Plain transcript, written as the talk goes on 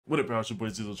What up, Archer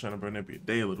boys? Jizzle trying to burn up your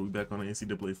day a little. We back on the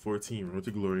NCAA 14 Road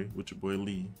to Glory with your boy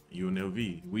Lee,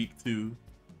 UNLV. Week 2,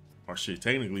 or shit,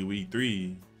 technically week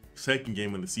 3, second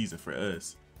game of the season for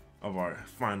us of our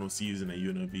final season at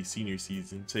UNLV senior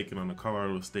season, taking on the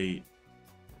Colorado State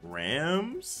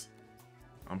Rams.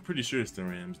 I'm pretty sure it's the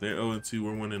Rams. They're 0-2.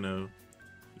 We're 1-0.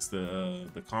 It's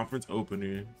the conference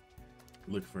opener.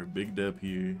 Looking for a big dub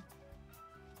here.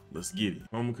 Let's get it.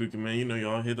 Home cooking, man. You know,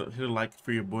 y'all hit a like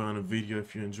for your boy on the video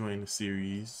if you're enjoying the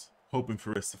series. Hoping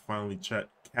for us to finally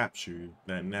capture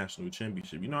that national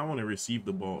championship. You know, I want to receive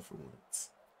the ball for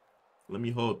once. Let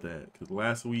me hold that, because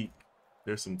last week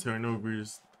there's some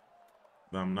turnovers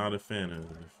that I'm not a fan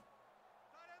of.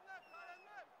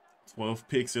 12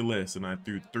 picks or less, and I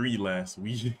threw 3 last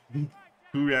week.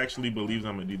 Who actually believes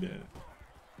I'm gonna do that?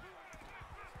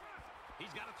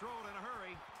 He's got to throw it in a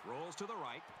hurry. Rolls to the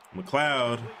right.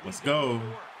 McLeod, let's go.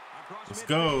 Let's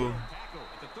go.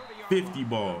 50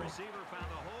 ball.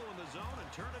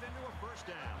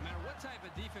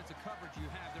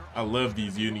 I love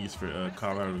these unis for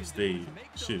Colorado State.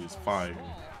 Shit is fire.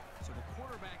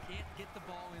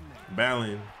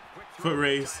 Ballin, foot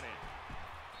race,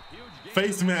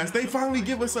 face mask. They finally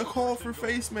give us a call for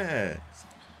face mask.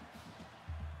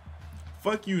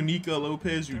 Fuck you, Nico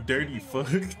Lopez, you dirty fuck.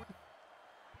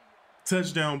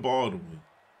 Touchdown Baldwin.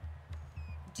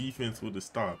 Defense with the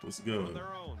stop. Let's go.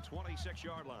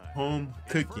 Home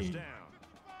cooking.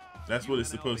 That's what it's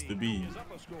supposed to be.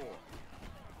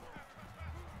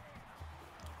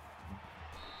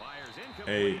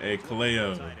 Hey,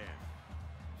 Kaleo.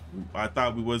 I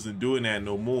thought we wasn't doing that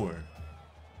no more.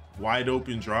 Wide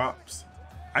open drops.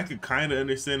 I could kind of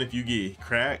understand if you get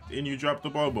cracked and you drop the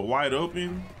ball, but wide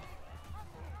open.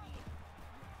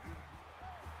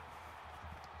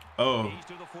 Oh.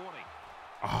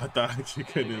 Oh, I thought you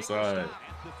couldn't inside.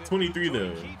 23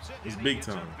 though. It's big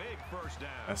time.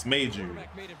 That's major.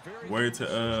 Word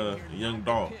to young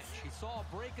Dolph. He saw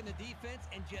a break in the defense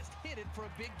and just hit it for a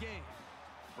big game.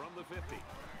 From the 50.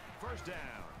 First down.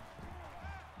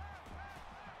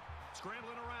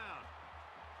 Scrambling around.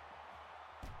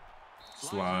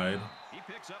 Slide. He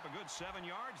picks up a good 7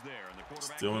 yards there, and the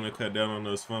quarterback still want to cut down on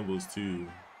those fumbles too.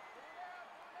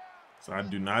 So I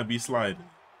do not be sliding.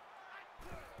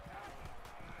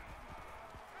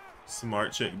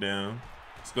 Smart check down.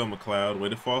 Let's go, McLeod. Way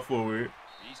to fall forward.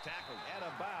 He's tackled at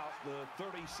about the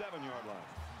 37-yard line.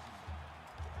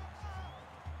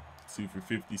 2 for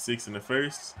 56 in the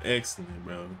first. Excellent,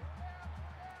 bro.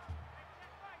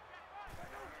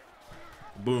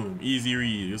 Boom. Easy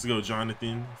read. Let's go,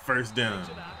 Jonathan. First down.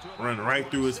 Run right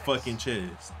through his fucking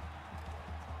chest.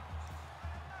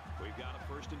 We've got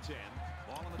a 1st and 10.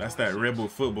 That's that rebel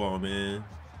football, man.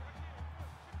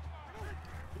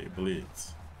 Hey,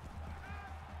 blitz.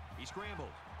 He scrambled.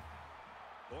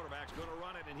 Quarterback's going to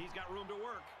run it, and he's got room to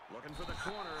work. Looking for the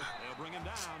corner. They'll bring him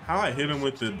down. How I hit him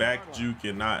with the back juke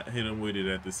and not hit him with it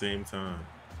at the same time.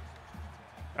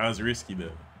 That was risky,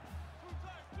 though.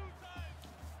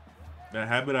 That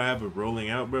habit I have of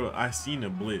rolling out, bro, I seen a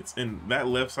blitz. And that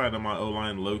left side of my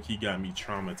O-line low-key got me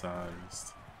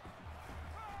traumatized.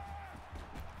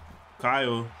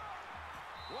 Kyle.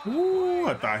 Ooh,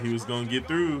 I thought he was going to get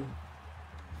through.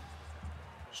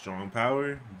 Strong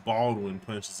power. Baldwin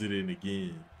punches it in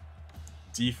again.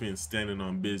 Defense standing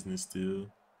on business still.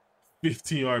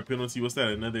 15-yard penalty. What's that?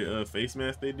 Another face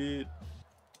mask they did?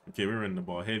 Okay, we're running the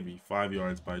ball heavy. 5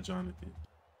 yards by Jonathan.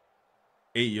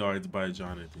 8 yards by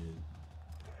Jonathan.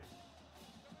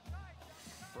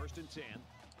 1st and 10.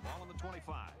 Ball on the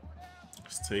 25.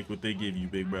 Just take what they give you,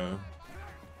 big bro.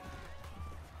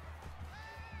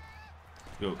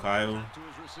 Go, Kyle.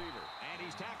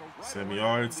 7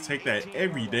 yards. Take that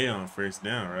every day on 1st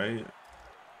down, right?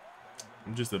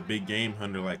 I'm just a big game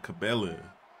hunter like Cabela.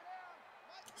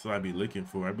 That's what I be looking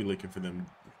for. I be looking for them.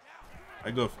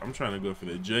 I'm trying to go for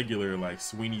the jugular like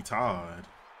Sweeney Todd.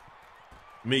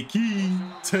 Mickey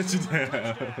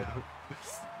touchdown.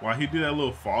 Why he did that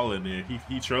little fall in there?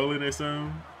 He trolling or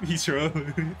something? He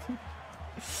trolling.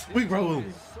 We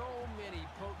rolling.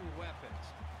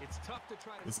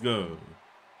 Let's go.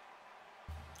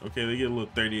 Okay, they get a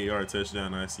little 38-yard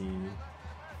touchdown. I seen.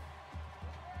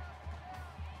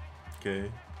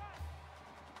 Okay.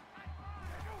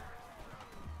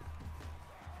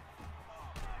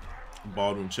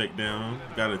 Baldwin check down.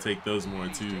 Gotta take those more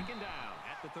too.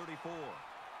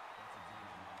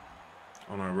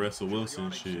 On our Russell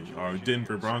Wilson shit. Our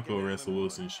Denver Bronco Russell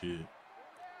Wilson shit.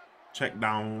 Check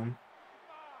down.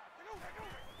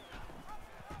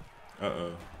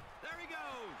 Uh-oh.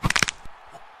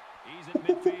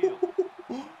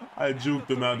 I juked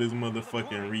him out his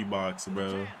motherfucking Reeboks,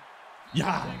 bro.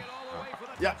 Yeah.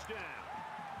 Yeah.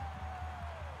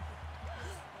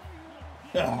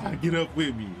 Get up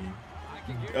with me.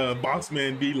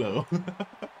 Boxman D-Lo.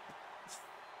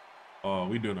 Oh,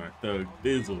 we doing our thug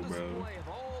thizzle, bro.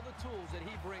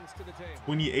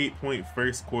 28-point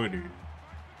first quarter.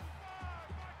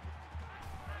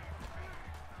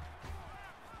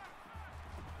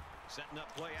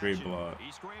 Great block.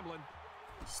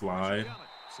 Slide.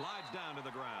 Slides down to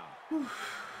the ground.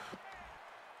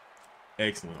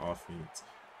 Excellent offense.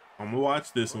 I'm gonna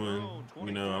watch this one.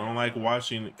 You know, I don't like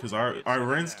watching it because our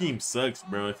run scheme sucks,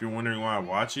 bro. If you're wondering why I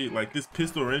watch it, like this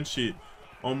pistol run shit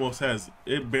almost has,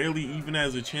 it barely even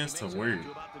has a chance to work.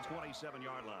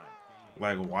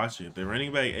 Like, watch it. The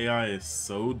running back AI is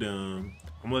so dumb.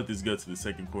 I'm gonna let this go to the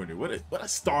second quarter. What a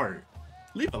start.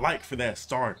 Leave a like for that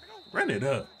start. Run it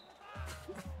up.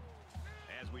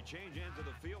 As we change into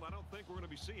the field, I don't think we're going to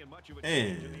be seeing much of a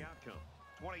change in the outcome.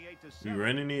 28-7. We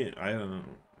running it? I don't know.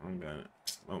 I'm gonna.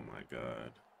 Oh my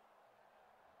god.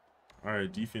 All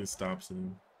right, defense stops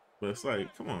him, but it's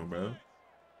like, come on, bro.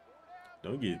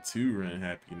 Don't get too run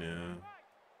happy now.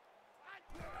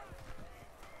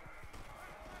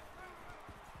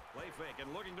 Play fake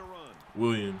and looking to run.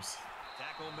 Williams.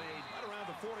 Tackle made right around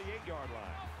the 48-yard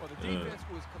line. Well, the defense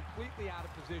was completely out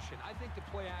of position. I think the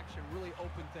play action really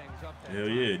opened things up. Hell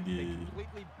yeah, it did.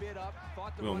 Completely bid up,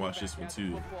 we're gonna watch this one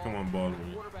too. Come on,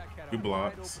 Baldwin. Good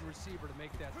blocks.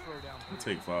 We'll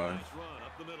take 5. Nice run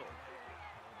up the middle.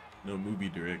 No movie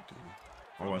director.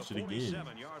 I'll watch it again.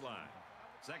 47-yard line.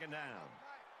 Second down.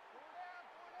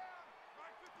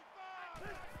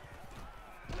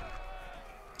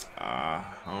 I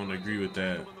don't agree with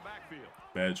that.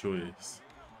 Bad choice.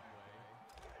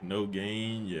 No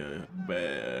gain, yeah,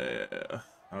 bad.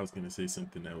 I was gonna say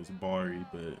something that was barry,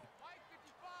 but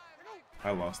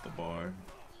I lost the bar.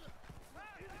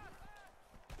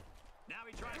 Now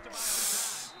he tries to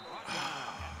buy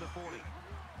at the 40.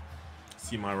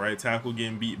 See my right tackle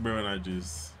getting beat, bro, and I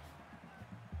just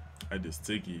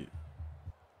took it.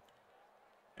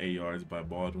 8 yards by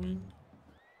Baldwin.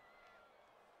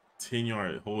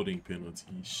 10-yard holding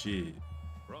penalty. Shit.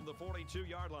 From the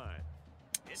 42-yard line.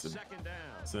 It's second down.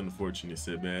 It's an unfortunate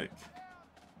setback.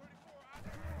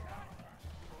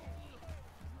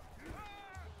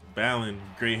 Ballin,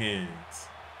 great hands.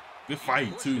 Good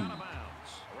fight too.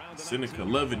 Seneca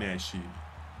loving that shit.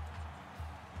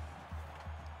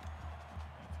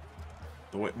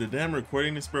 The damn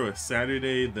recording this, bro, is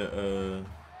Saturday, the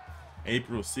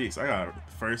April 6th. I got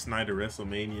first night of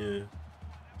WrestleMania.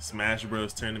 Smash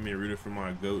Bros tournament, rooted for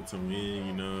my GOAT to win,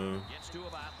 you know.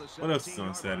 What else is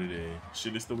on Saturday?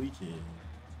 Shit, it's the weekend.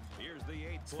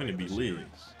 It's gonna be lit.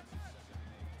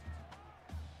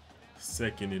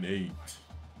 2nd and 8.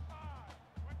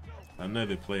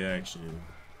 Another play action.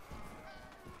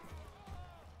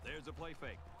 There's a play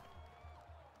fake.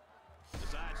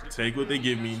 Take what they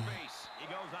give me.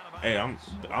 Hey,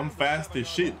 I'm fast as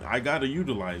shit. I gotta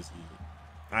utilize it.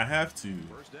 I have to.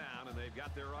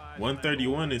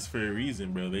 131 is for a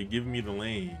reason, bro. They give me the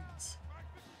lanes.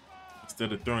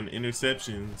 Instead of throwing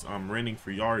interceptions, I'm running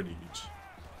for yardage.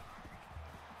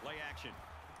 Play action.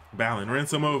 Ballin,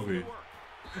 rinse him over.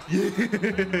 Yeah.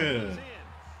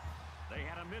 They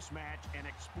had a mismatch and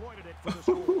exploited it for the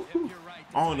score.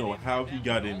 I don't know how he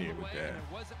got in there with that.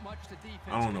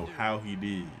 I don't know how he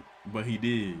did, but he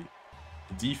did.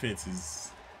 The defense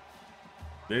is,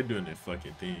 they're doing their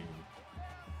fucking thing.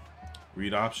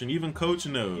 Read option, even coach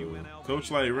knows.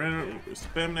 Coach like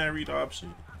spam that read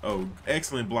option. Oh,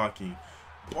 excellent blocking.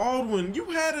 Baldwin,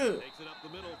 you had a,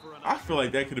 I feel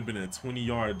like that could have been a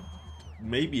 20-yard,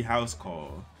 maybe house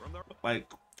call.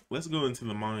 Like, let's go into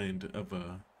the mind of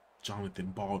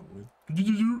Jonathan Baldwin.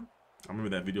 I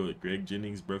remember that video with Greg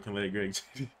Jennings, broken leg Greg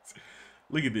Jennings.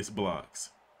 Look at this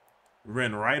blocks.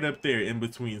 Ran right up there in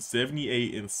between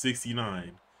 78 and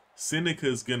 69.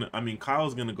 Seneca's gonna,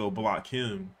 Kyle's gonna go block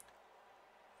him.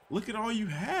 Look at all you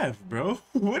have, bro.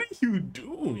 What are you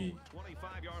doing?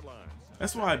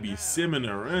 That's why I be simming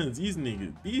the runs. These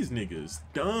niggas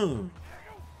dumb.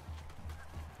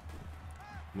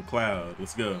 McLeod,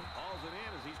 let's go.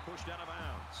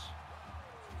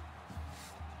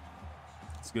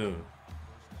 Let's go.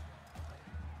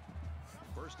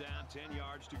 First down, 10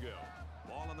 yards to go.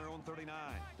 Ball on their own 39.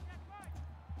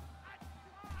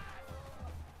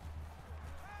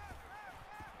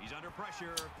 He's under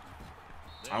pressure.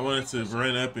 I wanted to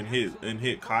run up and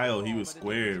hit Kyle. He was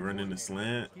squared running the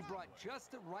slant. He brought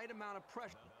just the right amount of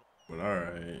pressure. But all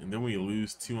right, and then we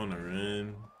lose 2 on the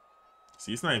run.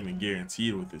 See, it's not even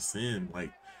guaranteed with the sim.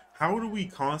 Like, how do we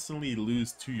constantly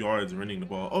lose 2 yards running the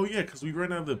ball? Oh yeah, because we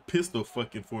ran out of the pistol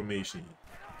fucking formation.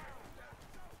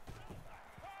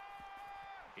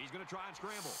 He's gonna try and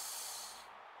scramble.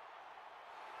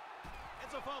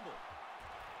 It's a fumble.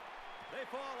 They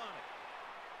fall on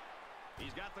it.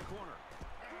 He's got the corner.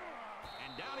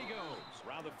 And down he goes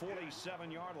around the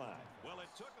 47-yard line. Well, it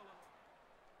took a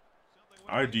little.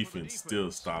 Our defense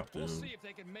still stopped them.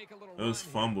 Those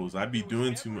fumbles, I'd be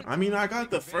doing too much. I mean, I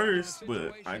got the first,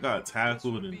 but I got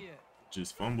tackled and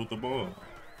just fumbled the ball.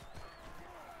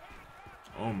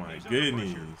 Oh my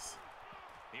goodness.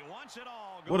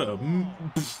 What a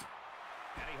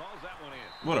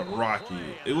what a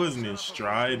rocket. It wasn't in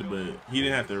stride, but he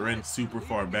didn't have to run super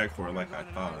far back for it like I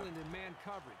thought.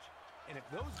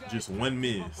 Just one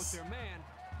miss.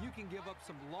 You can give up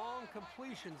some long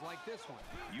completions like this one.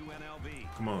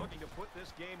 UNLV come on. Looking to put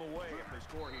this game away if they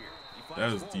score here.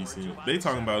 That was decent. They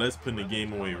talking about us putting the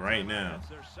game away right now.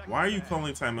 Why are you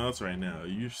calling timeouts right now?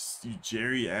 You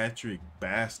geriatric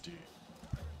bastard.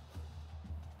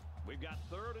 We've got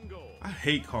 3rd and goal. I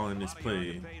hate calling this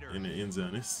play in the end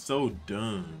zone. It's so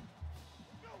dumb.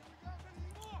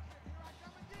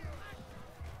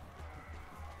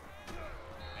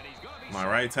 My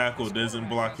right tackle doesn't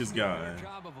block his guy.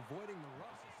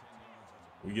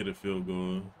 We get a field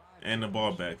goal and the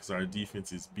ball back because our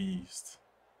defense is beast.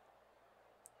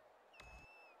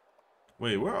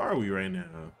 Wait, where are we right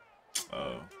now?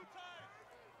 Oh,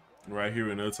 right here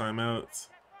with no timeouts.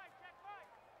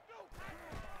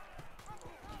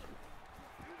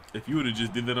 If you would have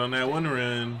just did that on that one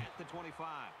run,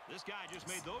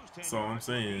 that's all I'm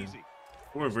saying.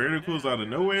 4 verticals out of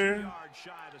nowhere.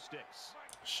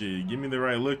 Shit, give me the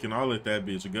right look and I'll let that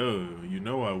bitch go. You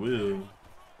know I will.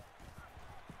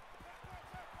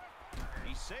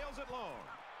 He sails it long.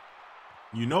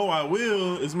 You know I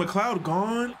will. Is McLeod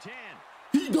gone?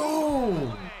 He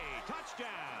gone.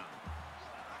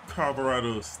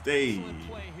 Colorado State.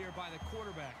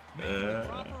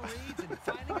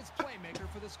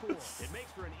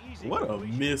 What a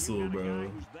missile,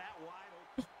 bro.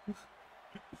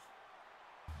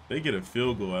 They get a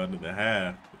field goal out of the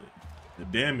half. The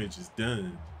damage is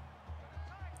done.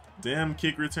 Damn,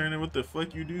 kick returning. What the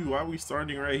fuck you do? Why are we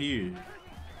starting right here?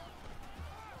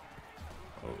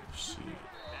 Oh shit.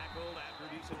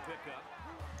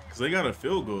 Cause they got a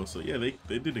field goal, so yeah,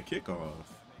 they did a kickoff.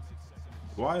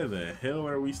 Why the hell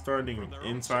are we starting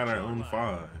inside our own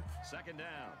 5? Second down.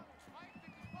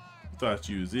 Thought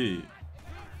you was it.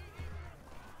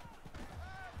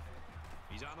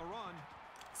 He's on the run.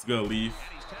 Let's go, Leaf.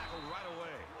 And he's tackled right away.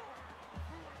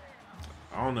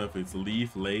 I don't know if it's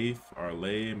Leaf, Leif, or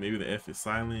Lay. Maybe the F is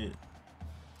silent.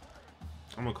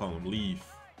 I'm gonna call him Leaf.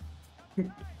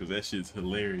 Because that shit's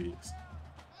hilarious.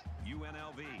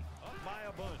 UNLV up by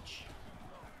a bunch.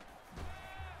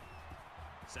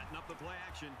 Setting up the play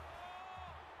action.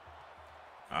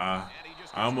 I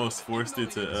almost forced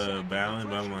it to balance,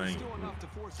 but I'm like,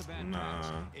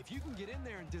 nah. If you can get in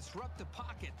there and disrupt the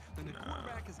pocket, then the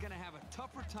quarterback is going to have a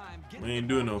tougher time getting. We ain't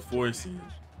doing no forcing.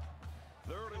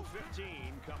 3rd and 15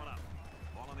 coming up.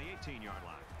 Ball on the 18-yard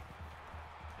line.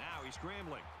 Now he's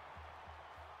scrambling.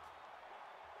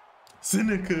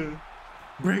 Seneca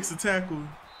breaks the tackle.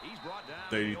 He's brought down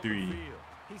 33.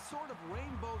 He sort of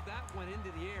rainbowed that one into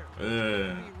the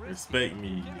air. Respect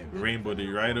me. Rainbowed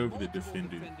it right over the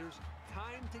defender.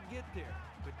 Time to get there,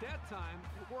 but that time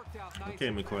it worked out nicely.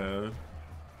 Okay, McLeod.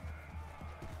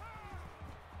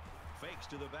 Fakes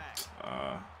to the back.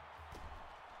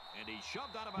 And he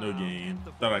shoved out of No gain.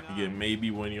 Thought I could get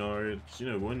maybe 1 yard.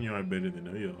 You know, 1 yard better than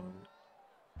no yard.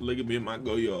 Look at me at my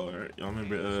go yard. Y'all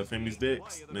remember Famous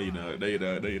Dex? No, you don't. No, you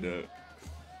don't. No, you don't.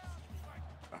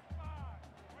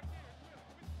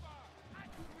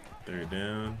 Third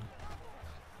down.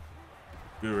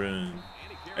 Good run.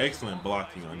 Excellent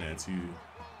blocking on that too.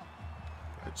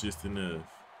 Just enough.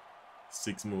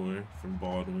 6 more from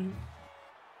Baldwin.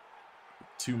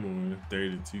 2 more.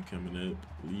 3rd and 2 coming up.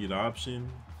 Lead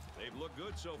option. They've looked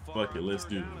good so far. Fuck it, let's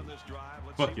do it.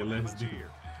 Fuck it, let's do it.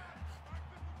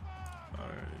 All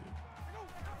right.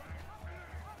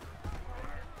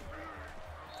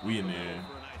 We in there.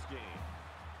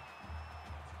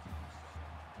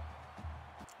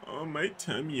 Oh, my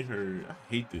tummy hurt. I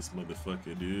hate this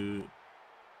motherfucker, dude.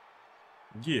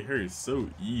 Get hurt so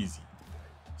easy.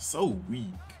 So weak.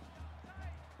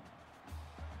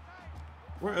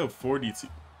 We're up 42.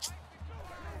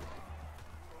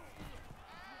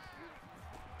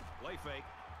 Play fake.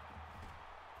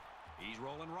 He's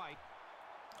rolling right.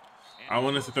 I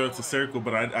want us to throw it to circle,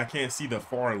 but I can't see the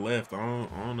far left. I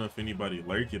don't know if anybody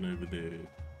lurking over there.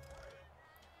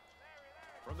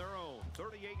 From their own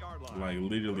 38-yard line.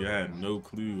 Like literally, I had no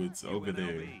clue it's over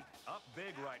there. Up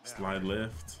big right now. Slide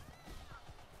left.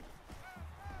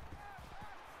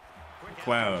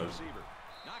 Cloud.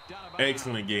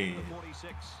 Excellent game.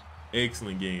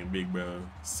 Excellent game, big bro.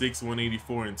 6,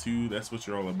 184, and 2. That's what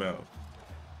you're all about.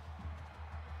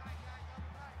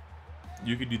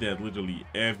 You could do that literally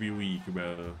every week,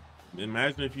 bro.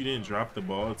 Imagine if you didn't drop the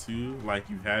ball too, like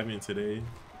you haven't today.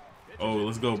 Oh,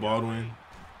 let's go, Baldwin.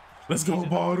 Let's go,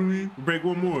 Baldwin. Break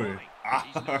one more.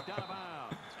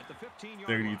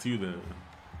 32 though.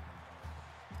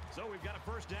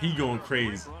 He going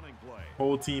crazy.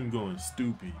 Whole team going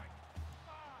stupid.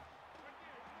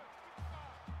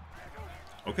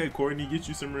 Okay, Courtney, get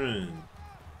you some run.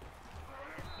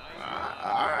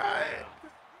 All right.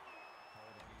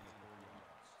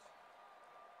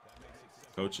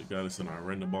 Coach got us in our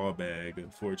run the ball bag,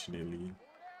 unfortunately.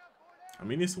 I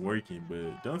mean, it's working,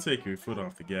 but don't take your foot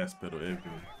off the gas pedal ever.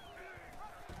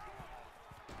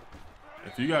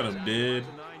 If you got him dead,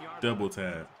 double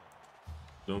tap.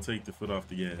 Don't take the foot off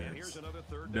the gas.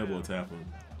 Double tap him.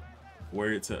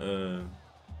 Word to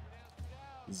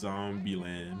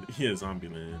Zombieland. Yeah,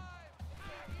 Zombieland.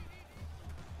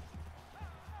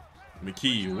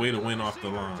 McKee, way to win off the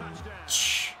line.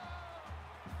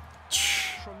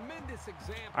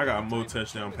 I got more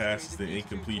touchdown passes than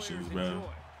incompletions, bro.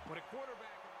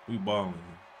 We balling.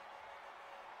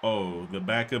 Oh, the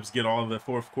backups get all of the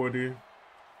fourth quarter.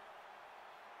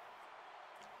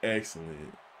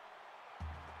 Excellent.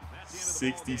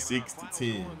 66 to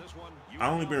 10. I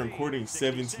only been recording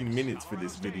 17 minutes for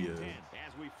this video.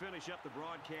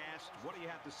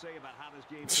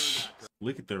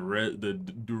 Look at the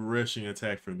rushing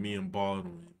attack from me and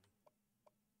Baldwin.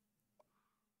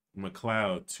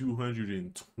 McLeod,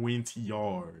 220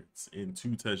 yards and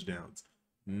 2 touchdowns.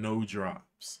 No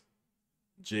drops.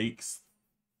 Jakes,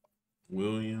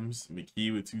 Williams,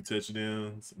 McKee with 2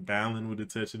 touchdowns. Ballin with a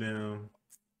touchdown.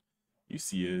 You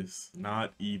see us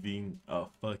not even a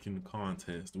fucking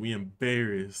contest. We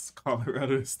embarrassed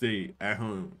Colorado State at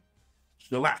home.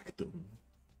 Shellacked them.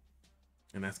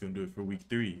 And that's going to do it for week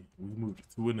 3. We moved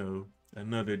to 2-0.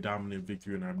 Another dominant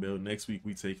victory in our belt. Next week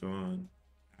we take on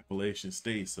Appalachian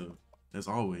State. So as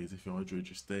always, if y'all enjoyed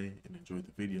your stay and enjoyed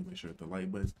the video, make sure to hit the like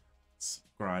button,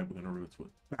 subscribe. We're gonna roll to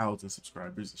 1,000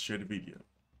 subscribers and share the video.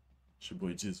 It's your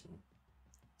boy Jizzle,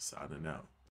 signing out.